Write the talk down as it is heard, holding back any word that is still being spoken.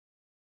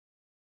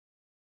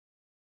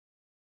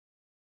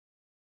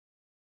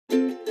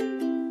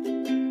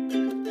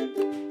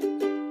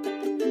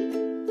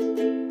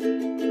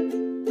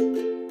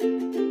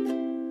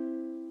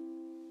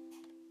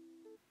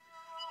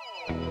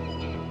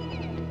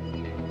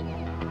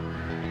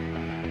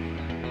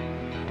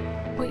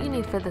What you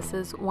need for this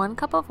is 1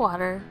 cup of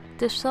water,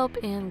 dish soap,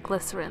 and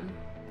glycerin.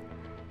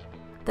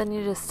 Then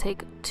you just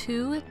take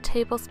 2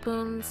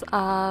 tablespoons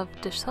of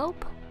dish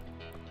soap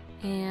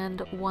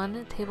and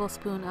 1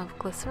 tablespoon of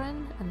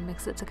glycerin and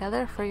mix it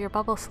together for your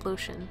bubble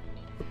solution.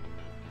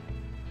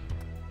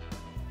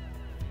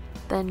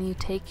 Then you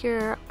take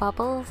your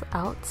bubbles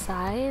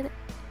outside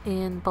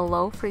in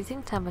below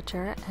freezing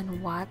temperature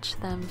and watch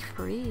them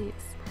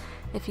freeze.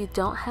 If you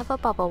don't have a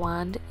bubble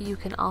wand, you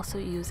can also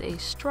use a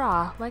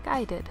straw like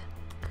I did.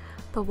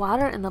 The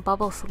water in the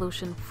bubble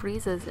solution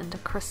freezes into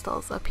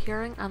crystals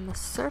appearing on the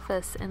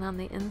surface and on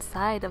the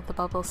inside of the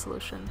bubble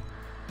solution.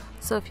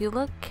 So if you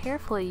look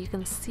carefully, you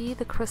can see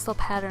the crystal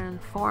pattern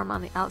form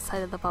on the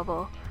outside of the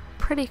bubble.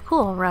 Pretty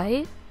cool,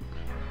 right?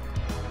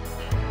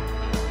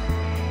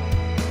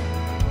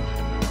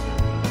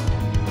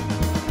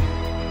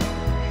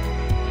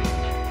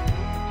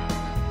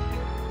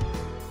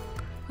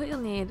 What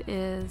you'll need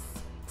is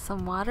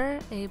some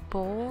water, a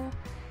bowl,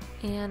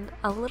 and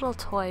a little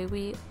toy.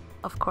 We,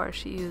 of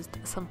course, used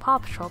some Paw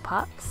Patrol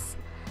Pops.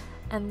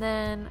 And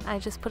then I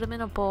just put them in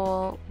a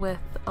bowl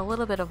with a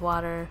little bit of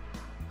water,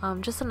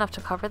 just enough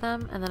to cover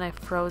them, and then I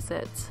froze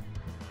it.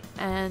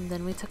 And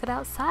then we took it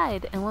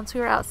outside, and once we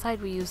were outside,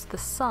 we used the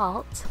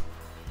salt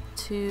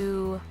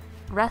to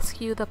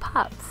rescue the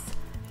Pops.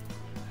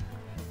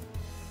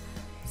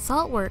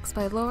 Salt works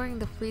by lowering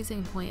the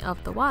freezing point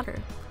of the water,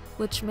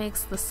 which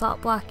makes the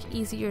salt block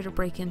easier to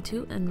break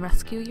into and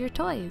rescue your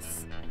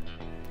toys.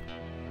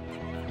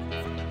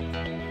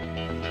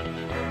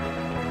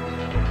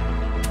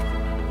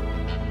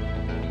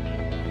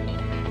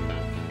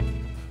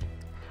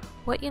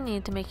 What you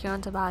need to make your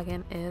own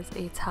toboggan is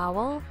a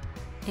towel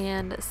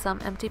and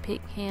some empty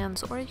paint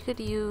cans, or you could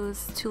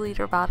use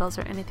 2-liter bottles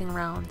or anything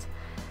round.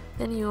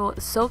 Then you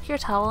soak your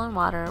towel in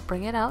water,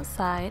 bring it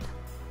outside,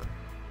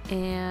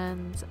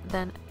 and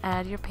then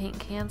add your paint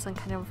cans and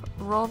kind of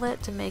roll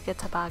it to make a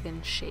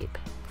toboggan shape.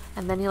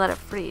 And then you let it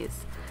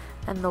freeze.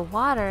 And the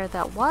water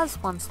that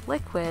was once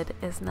liquid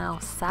is now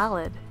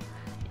solid.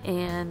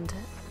 And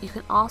you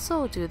can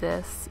also do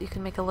this, you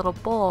can make a little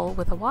bowl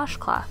with a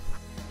washcloth.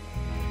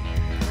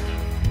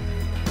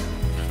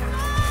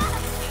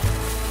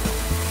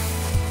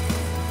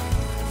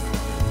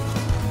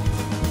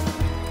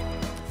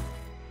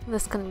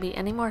 This couldn't be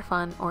any more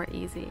fun or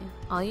easy.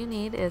 All you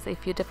need is a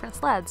few different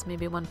sleds,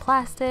 maybe 1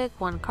 plastic,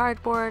 1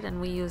 cardboard, and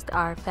we used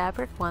our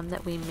fabric one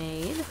that we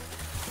made.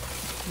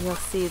 You'll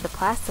see the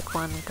plastic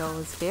one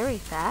goes very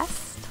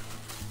fast.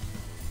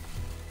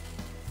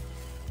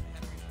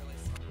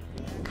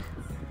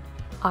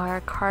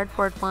 Our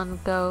cardboard one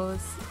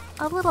goes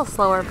a little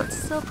slower, but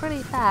still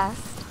pretty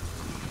fast.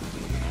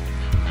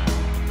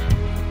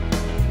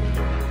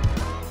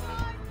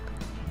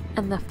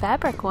 And the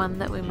fabric one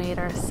that we made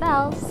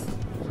ourselves,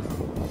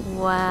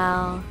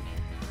 well,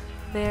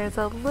 there's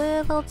a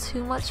little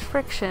too much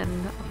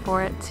friction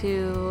for it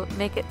to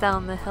make it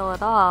down the hill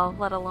at all,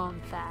 let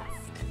alone fast.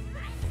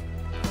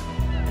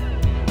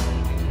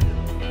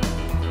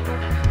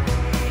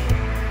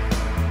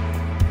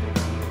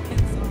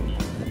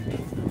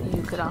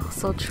 You could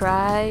also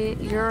try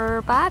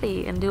your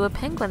body and do a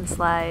penguin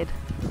slide.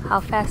 How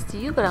fast do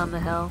you go down the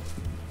hill?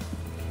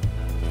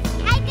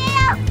 I did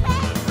a penguin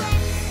slide!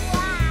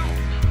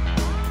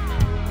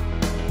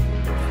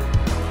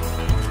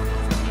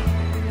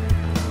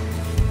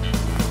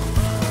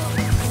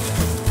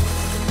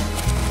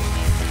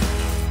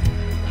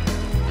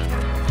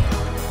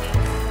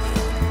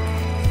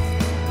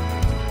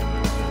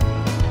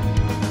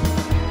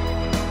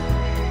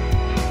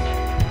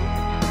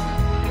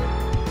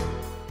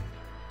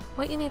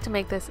 What you need to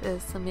make this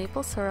is some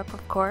maple syrup,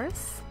 of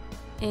course,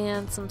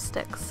 and some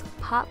sticks.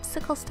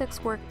 Popsicle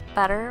sticks work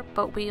better,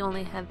 but we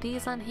only had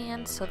these on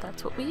hand, so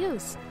that's what we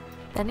use.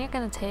 Then you're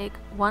going to take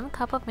 1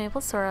 cup of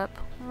maple syrup,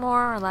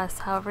 more or less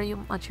however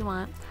much you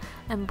want,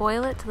 and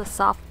boil it to the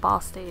soft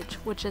ball stage,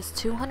 which is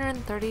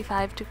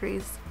 235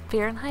 degrees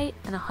Fahrenheit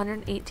and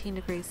 118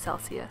 degrees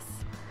Celsius.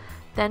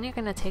 Then you're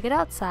going to take it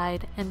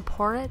outside and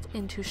pour it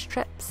into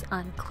strips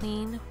on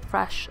clean,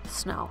 fresh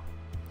snow.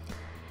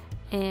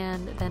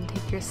 And then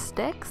take your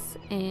sticks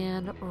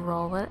and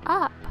roll it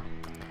up.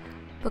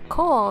 The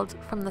cold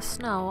from the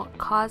snow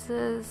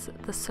causes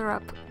the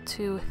syrup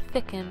to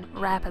thicken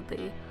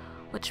rapidly,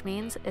 which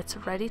means it's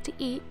ready to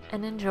eat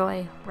and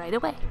enjoy right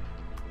away.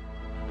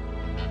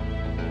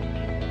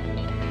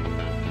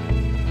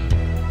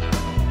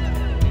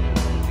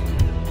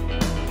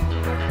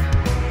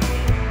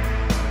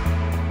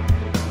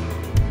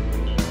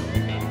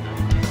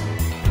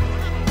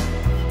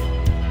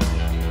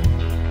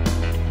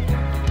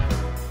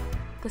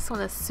 This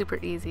one is super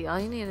easy. All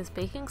you need is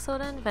baking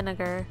soda and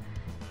vinegar,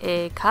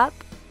 a cup,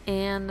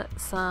 and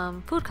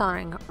some food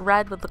coloring.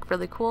 Red would look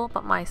really cool,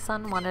 but my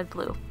son wanted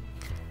blue.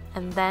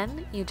 And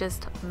then you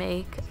just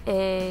make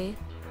a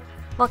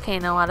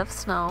volcano out of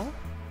snow.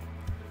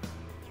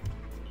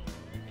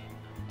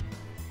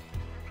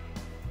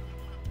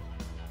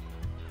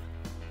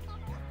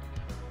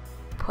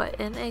 Put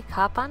in a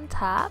cup on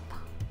top.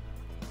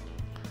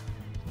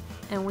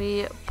 And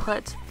we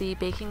put the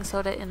baking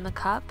soda in the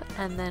cup,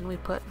 and then we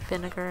put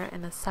vinegar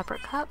in a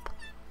separate cup.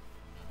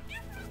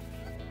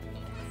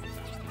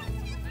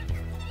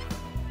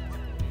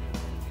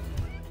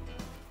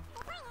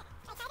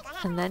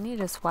 And then you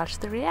just watch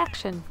the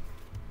reaction.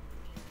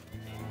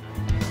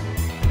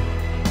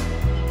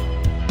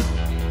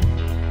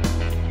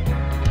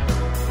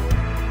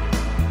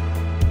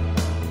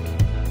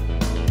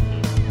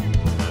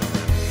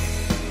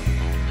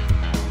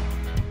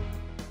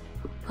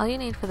 All you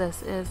need for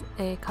this is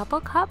a couple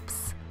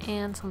cups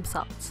and some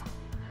salt.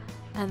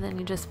 And then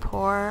you just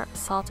pour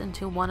salt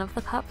into one of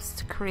the cups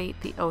to create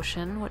the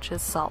ocean, which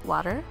is salt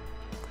water.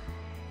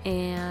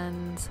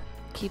 And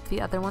keep the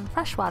other one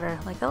fresh water,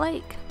 like a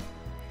lake.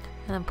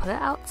 And then put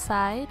it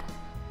outside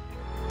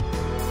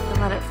and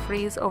let it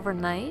freeze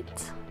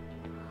overnight.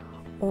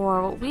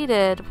 Or what we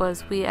did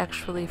was we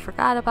actually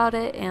forgot about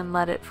it and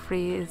let it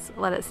freeze,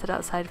 let it sit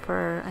outside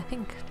for I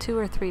think 2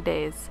 or 3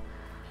 days.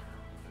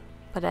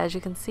 But as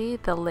you can see,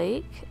 the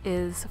lake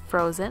is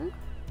frozen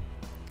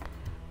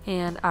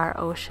and our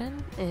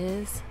ocean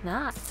is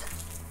not.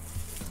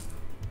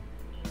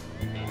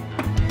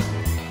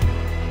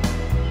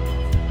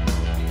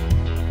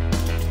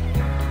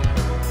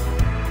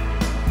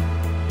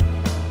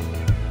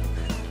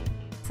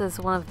 This is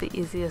one of the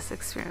easiest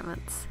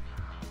experiments.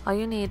 All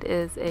you need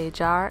is a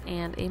jar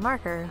and a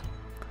marker.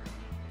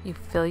 You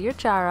fill your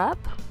jar up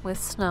with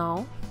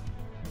snow,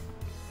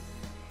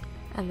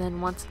 and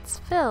then once it's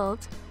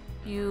filled,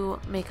 you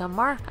make a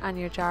mark on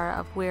your jar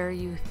of where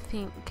you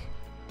think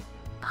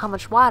how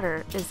much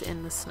water is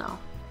in the snow.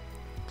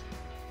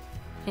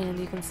 And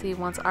you can see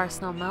once our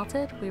snow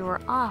melted, we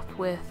were off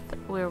with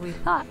where we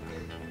thought.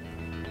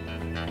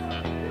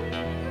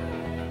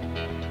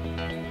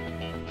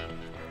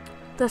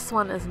 This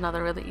one is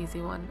another really easy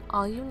one.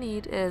 All you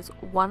need is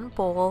one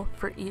bowl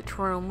for each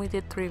room. We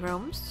did 3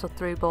 rooms, so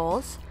 3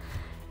 bowls,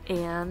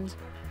 and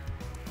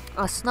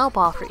a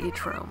snowball for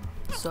each room.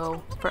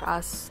 So for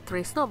us,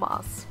 3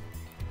 snowballs.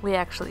 We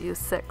actually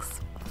used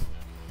 6.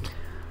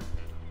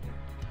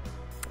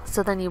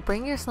 So then you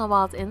bring your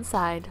snowballs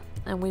inside,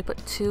 and we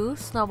put 2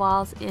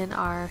 snowballs in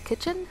our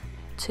kitchen,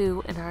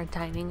 2 in our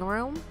dining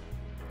room,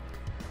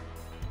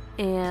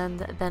 and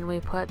then we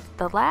put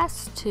the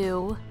last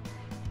 2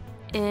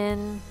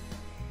 in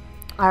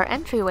our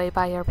entryway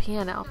by our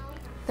piano.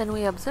 Then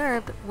we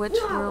observed which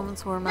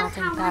rooms were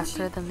melting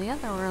faster than the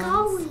other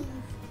rooms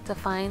to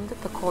find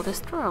the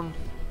coldest room.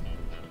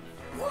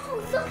 Whoa,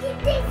 look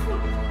at this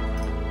one!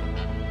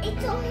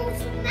 It's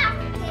almost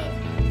melted.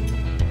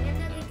 And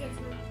look at this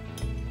one.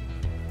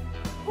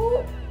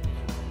 Ooh.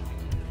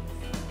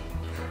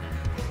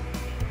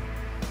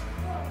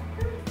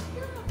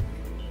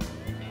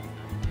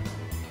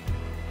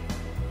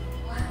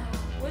 Wow,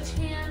 which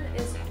hand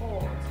is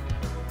cold?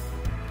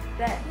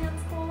 That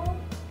hand's cold?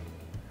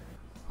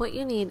 What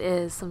you need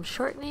is some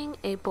shortening,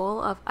 a bowl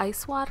of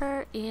ice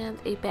water, and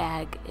a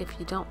bag if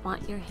you don't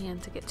want your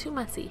hand to get too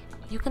messy.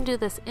 You can do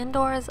this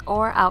indoors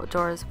or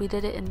outdoors. We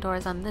did it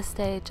indoors on this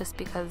day just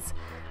because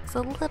it's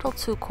a little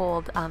too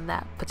cold on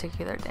that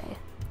particular day.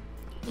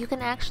 You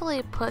can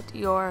actually put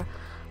your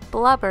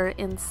blubber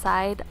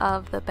inside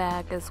of the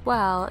bag as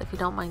well if you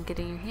don't mind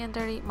getting your hand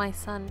dirty. My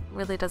son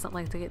really doesn't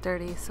like to get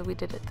dirty, so we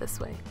did it this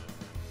way.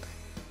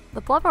 The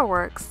blubber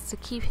works to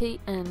keep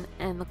heat in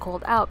and the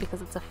cold out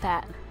because it's a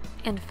fat.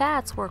 And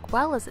fats work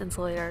well as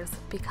insulators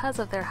because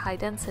of their high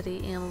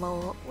density and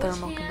low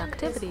thermal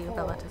conductivity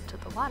relative to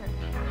the water.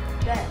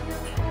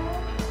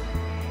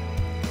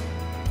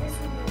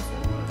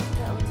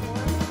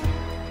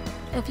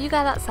 If you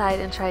got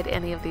outside and tried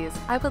any of these,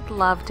 I would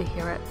love to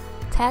hear it.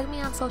 Tag me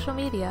on social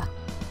media.